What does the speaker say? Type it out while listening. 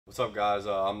What's up, guys?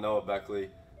 I'm Noah Beckley.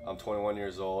 I'm 21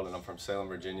 years old and I'm from Salem,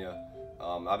 Virginia.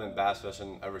 I've been bass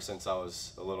fishing ever since I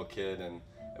was a little kid, and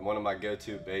one of my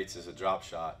go-to baits is a drop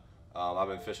shot. I've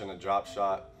been fishing a drop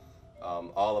shot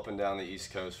all up and down the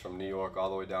East Coast, from New York all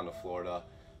the way down to Florida.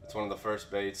 It's one of the first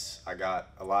baits I got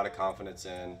a lot of confidence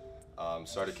in.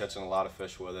 Started catching a lot of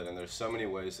fish with it, and there's so many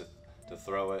ways to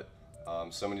throw it,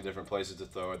 so many different places to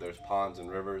throw it. There's ponds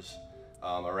and rivers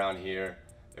around here.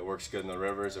 It works good in the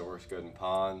rivers, it works good in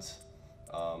ponds.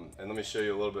 And let me show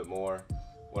you a little bit more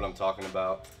what I'm talking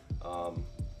about.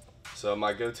 So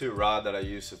my go-to rod that I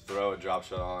use to throw a drop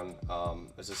shot on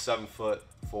is a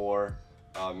 7'4"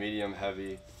 medium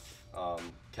heavy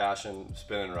Cashin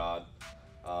spinning rod.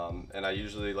 And I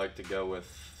usually like to go with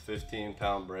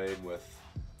 15-pound braid with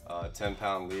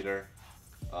 10-pound leader.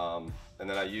 And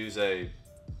then I use a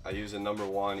number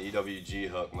 1 EWG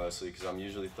hook mostly, because I'm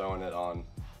usually throwing it on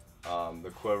the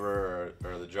quiver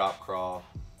or the drop crawl,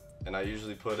 and I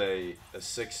usually put a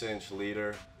 6-inch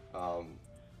leader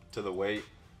to the weight,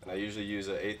 and I usually use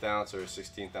an 1/8 ounce or a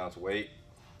 1/16 ounce weight.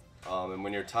 And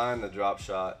when you're tying the drop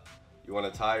shot, you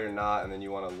want to tie your knot, and then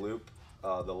you want to loop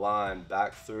the line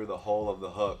back through the hole of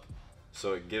the hook,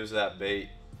 so it gives that bait,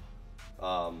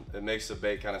 it makes the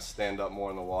bait kind of stand up more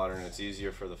in the water, and it's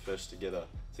easier for the fish to get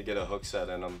a hook set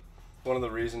in them. One of the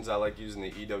reasons I like using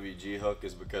the EWG hook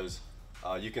is because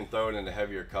you can throw it into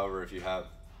heavier cover if you have,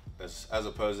 as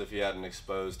opposed to if you had an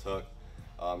exposed hook.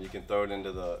 You can throw it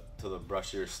into the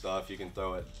brushier stuff. You can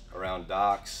throw it around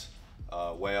docks,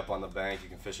 way up on the bank. You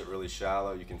can fish it really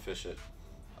shallow. You can fish it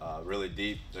really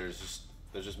deep. There's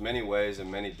just many ways and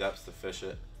many depths to fish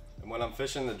it. And when I'm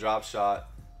fishing the drop shot,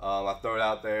 I throw it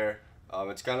out there.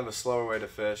 It's kind of a slower way to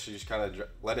fish. You just kind of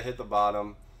let it hit the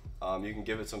bottom. You can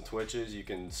give it some twitches. You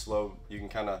can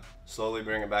kind of slowly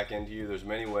bring it back into you. There's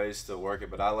many ways to work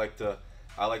it, but I like to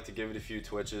give it a few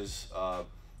twitches.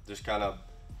 Just kind of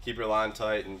keep your line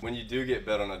tight. And when you do get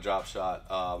bit on a drop shot,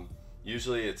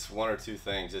 usually it's one or two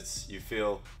things. It's you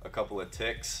feel a couple of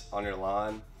ticks on your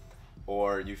line,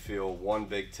 or you feel one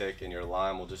big tick and your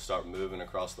line will just start moving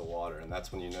across the water, and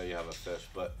that's when you know you have a fish.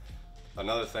 But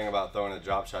another thing about throwing a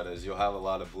drop shot is you'll have a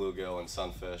lot of bluegill and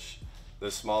sunfish.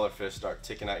 Those smaller fish start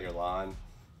ticking at your line,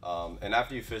 and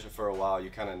after you fish it for a while, you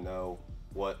kind of know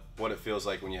what it feels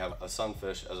like when you have a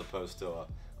sunfish as opposed to a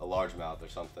largemouth or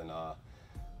something.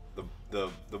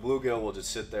 The bluegill will just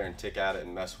sit there and tick at it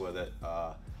and mess with it.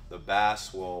 The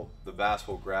bass will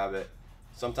grab it.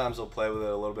 Sometimes they'll play with it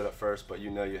a little bit at first, but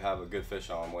you know you have a good fish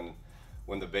on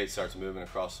when the bait starts moving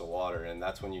across the water, and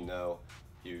that's when you know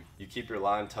you keep your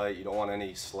line tight. You don't want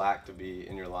any slack to be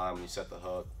in your line when you set the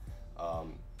hook.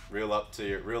 Reel up to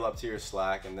your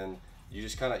slack, and then you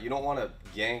just you don't want to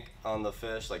yank on the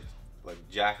fish, like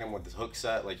jack him with the hook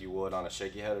set like you would on a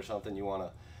shaky head or something. You want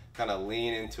to kind of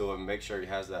lean into him and make sure he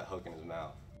has that hook in his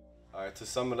mouth. All right, to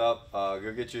sum it up,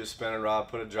 go get you a spinning rod,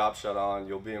 put a drop shot on.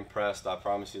 You'll be impressed, I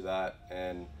promise you that,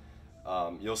 and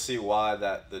you'll see why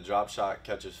the drop shot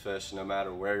catches fish no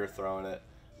matter where you're throwing it,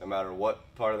 no matter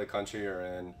what part of the country you're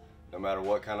in, no matter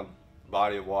what kind of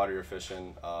body of water you're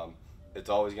fishing. It's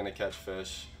always going to catch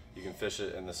fish. You can fish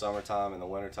it in the summertime, in the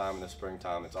wintertime, in the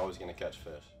springtime. It's always going to catch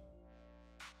fish.